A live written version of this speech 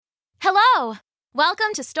Hello! Welcome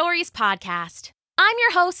to Stories Podcast. I'm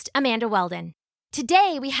your host, Amanda Weldon.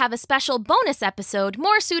 Today we have a special bonus episode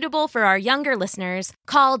more suitable for our younger listeners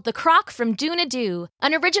called The Croc from Doonadoo,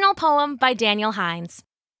 an original poem by Daniel Hines.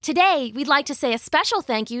 Today we'd like to say a special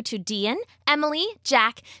thank you to Dean, Emily,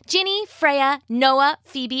 Jack, Ginny, Freya, Noah,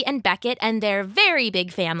 Phoebe, and Beckett and their very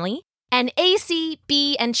big family, and AC,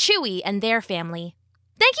 B, and Chewy and their family.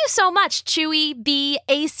 Thank you so much, Chewy, B,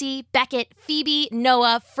 AC, Beckett, Phoebe,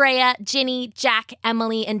 Noah, Freya, Ginny, Jack,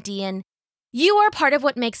 Emily, and Dean. You are part of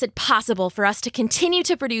what makes it possible for us to continue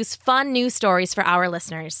to produce fun new stories for our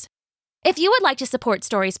listeners. If you would like to support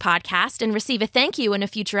Stories Podcast and receive a thank you in a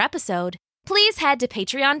future episode, please head to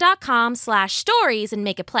patreon.com/stories and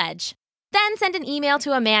make a pledge. Then send an email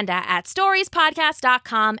to Amanda at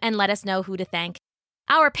storiespodcast.com and let us know who to thank.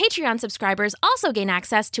 Our Patreon subscribers also gain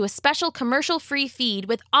access to a special commercial-free feed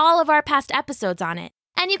with all of our past episodes on it,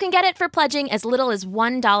 and you can get it for pledging as little as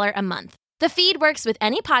 $1 a month. The feed works with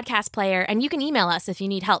any podcast player, and you can email us if you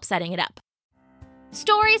need help setting it up.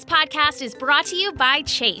 Stories Podcast is brought to you by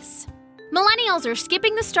Chase. Millennials are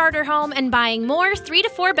skipping the starter home and buying more 3 to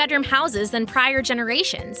 4 bedroom houses than prior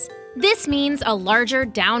generations. This means a larger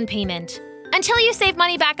down payment. Until you save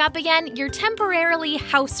money back up again, you're temporarily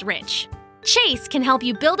house rich. Chase can help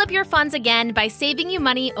you build up your funds again by saving you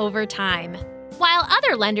money over time. While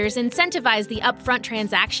other lenders incentivize the upfront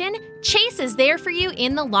transaction, Chase is there for you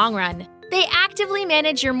in the long run. They actively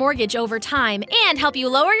manage your mortgage over time and help you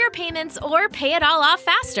lower your payments or pay it all off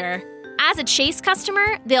faster. As a Chase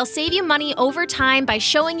customer, they'll save you money over time by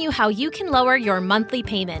showing you how you can lower your monthly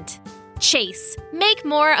payment. Chase, make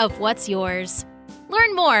more of what's yours.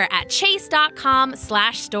 Learn more at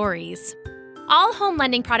chase.com/stories. All home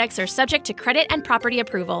lending products are subject to credit and property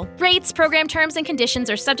approval. Rates, program terms, and conditions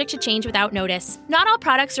are subject to change without notice. Not all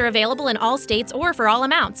products are available in all states or for all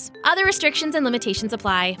amounts. Other restrictions and limitations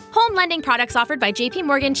apply. Home lending products offered by J.P.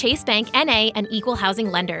 Morgan Chase Bank, N.A., an equal housing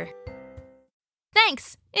lender.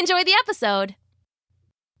 Thanks. Enjoy the episode.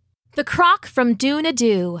 The Croc from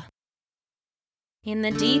Doonadoo. In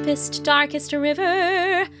the deepest, darkest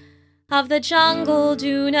river of the jungle,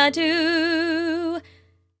 Doonadoo,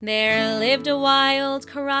 there lived a wild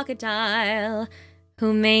crocodile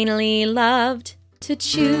who mainly loved to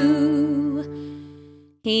chew.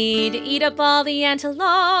 He'd eat up all the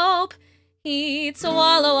antelope, he'd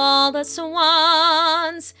swallow all the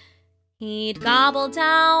swans, he'd gobble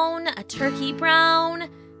down a turkey brown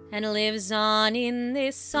and lives on in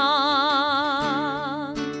this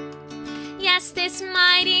song. Yes, this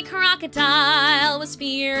mighty crocodile was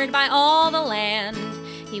feared by all the land.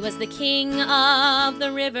 He was the king of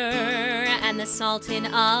the river and the sultan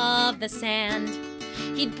of the sand.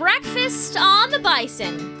 He'd breakfast on the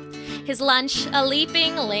bison, his lunch a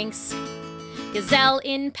leaping lynx. Gazelle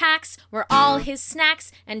in packs were all his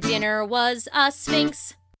snacks, and dinner was a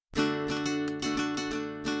sphinx.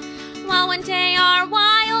 Well, one day our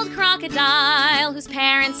wild crocodile, whose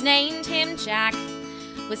parents named him Jack,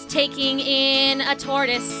 was taking in a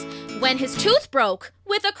tortoise when his tooth broke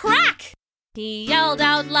with a crack. He yelled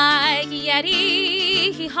out like a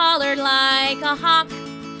yeti, he hollered like a hawk.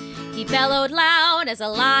 He bellowed loud as a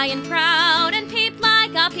lion proud and peeped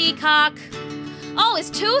like a peacock. Oh, his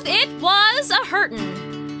tooth, it was a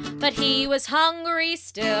hurtin', but he was hungry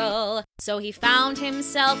still. So he found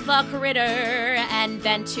himself a critter and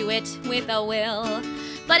bent to it with a will.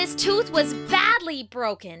 But his tooth was badly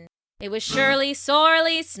broken. It was surely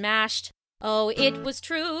sorely smashed. Oh, it was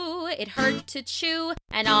true, it hurt to chew,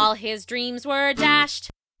 and all his dreams were dashed.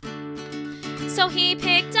 So he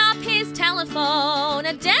picked up his telephone,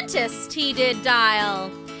 a dentist he did dial.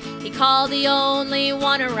 He called the only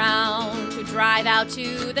one around to drive out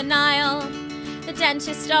to the Nile. The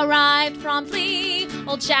dentist arrived promptly,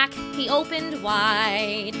 old Jack he opened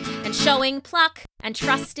wide, and showing pluck and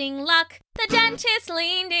trusting luck, the dentist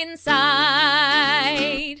leaned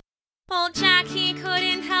inside. Old Jack, he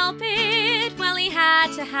couldn't help it, well, he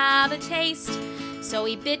had to have a taste. So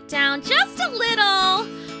he bit down just a little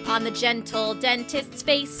on the gentle dentist's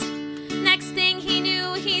face. Next thing he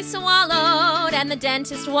knew, he swallowed, and the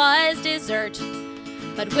dentist was dessert.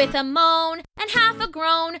 But with a moan and half a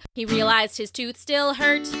groan, he realized his tooth still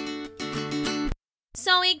hurt.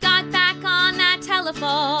 So he got back on that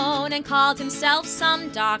telephone and called himself some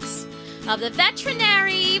docs of the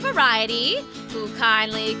veterinary variety who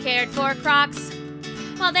kindly cared for Crocs.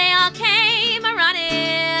 Well, they all came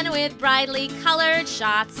a-running with brightly colored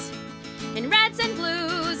shots in reds and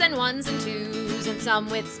blues and ones and twos and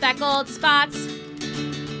some with speckled spots.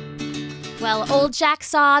 Well, old Jack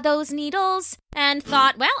saw those needles and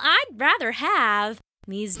thought, well, I'd rather have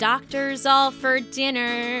These doctors all for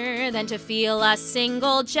dinner, then to feel a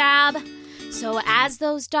single jab. So as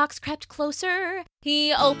those docs crept closer,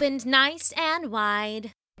 he opened nice and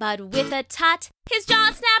wide. But with a tut, his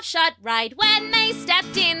jaw snapped shut right when they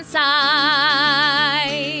stepped inside.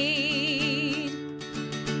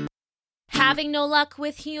 Having no luck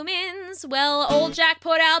with humans, well, old Jack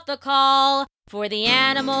put out the call for the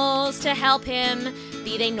animals to help him,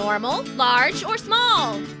 be they normal, large, or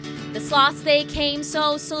small. The sloths, they came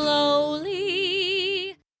so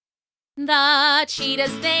slowly. The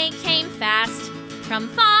cheetahs, they came fast. From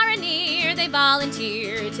far and near, they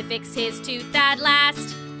volunteered to fix his tooth at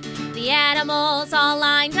last. The animals all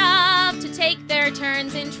lined up to take their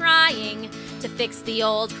turns in trying to fix the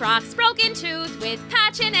old Croc's broken tooth with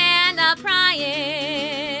patching and a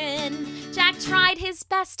prying. Jack tried his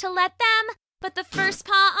best to let them, but the first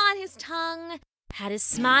paw on his tongue had his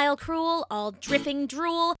smile cruel, all dripping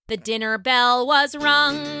drool. The dinner bell was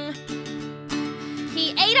rung.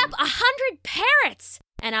 He ate up 100 parrots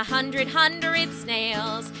and 100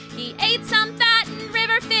 snails. He ate some fattened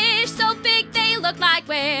river fish so big they looked like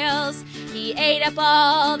whales. He ate up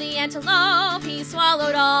all the antelope, he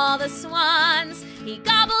swallowed all the swans. He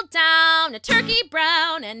gobbled down a turkey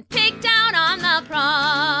brown and pigged down on the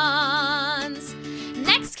prawns.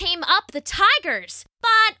 Next came up the tigers,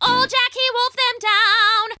 but old Jack, he wolfed them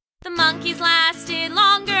down. The monkeys lasted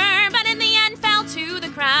longer, but in the end fell to the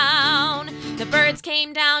ground. The birds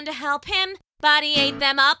came down to help him, but he ate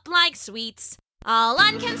them up like sweets. All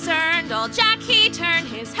unconcerned, old Jack, he turned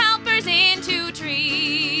his helpers into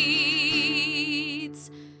treats.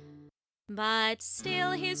 But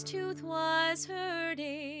still his tooth was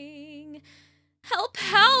hurting. "Help,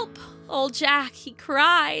 help!" old Jack, he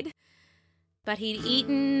cried. But he'd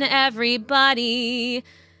eaten everybody,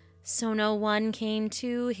 so no one came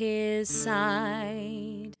to his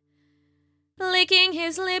side. Licking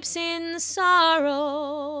his lips in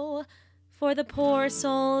sorrow for the poor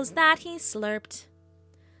souls that he slurped,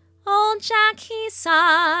 old Jack, he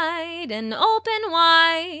sighed and opened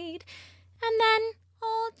wide, and then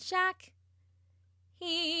old Jack,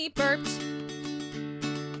 he burped.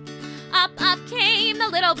 Up, up came the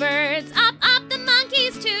little birds, up, up the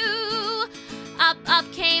monkeys too. Up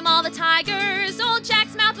came all the tigers, old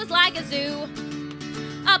Jack's mouth was like a zoo.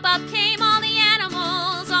 Up came all the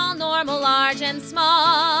animals, all normal, large and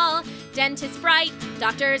small. Dentists bright,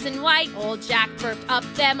 doctors in white, old Jack burped up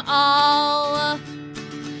them all.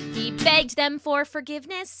 He begged them for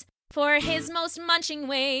forgiveness for his most munching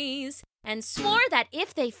ways, and swore that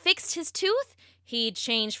if they fixed his tooth, he'd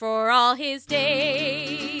change for all his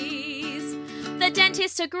days. The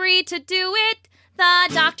dentist agreed to do it, the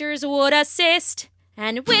doctors would assist,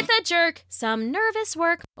 and with a jerk, some nervous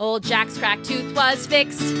work, old Jack's cracked tooth was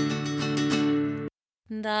fixed.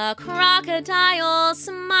 The crocodile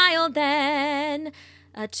smiled then,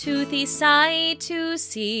 a toothy sight to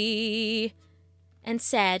see, and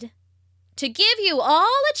said, "To give you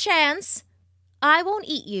all a chance, I won't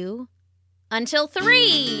eat you until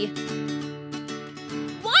 3.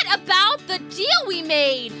 "What about the deal we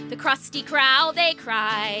made?" the crusty crowd, they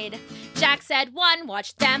cried. Jack said 1,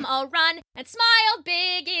 watched them all run, and smiled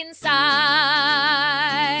big inside.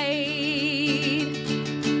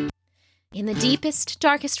 In the deepest,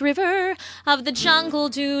 darkest river of the jungle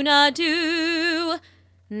Doonadoo,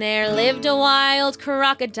 there lived a wild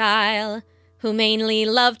crocodile who mainly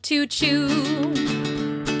loved to chew.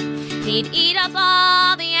 He'd eat up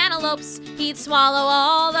all the antelopes, he'd swallow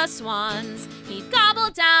all the swans, he'd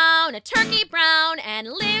gobble down a turkey brown and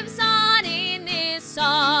lives on in this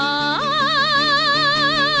song.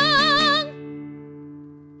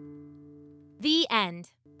 The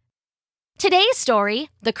end. Today's story,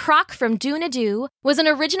 The Croc from Doonadoo, was an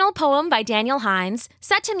original poem by Daniel Hines,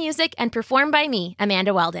 set to music and performed by me,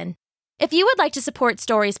 Amanda Weldon. If you would like to support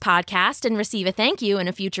Stories Podcast and receive a thank you in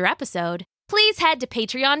a future episode, please head to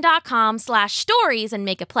patreon.com/stories and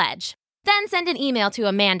make a pledge. Then send an email to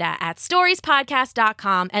Amanda at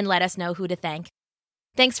storiespodcast.com and let us know who to thank.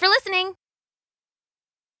 Thanks for listening.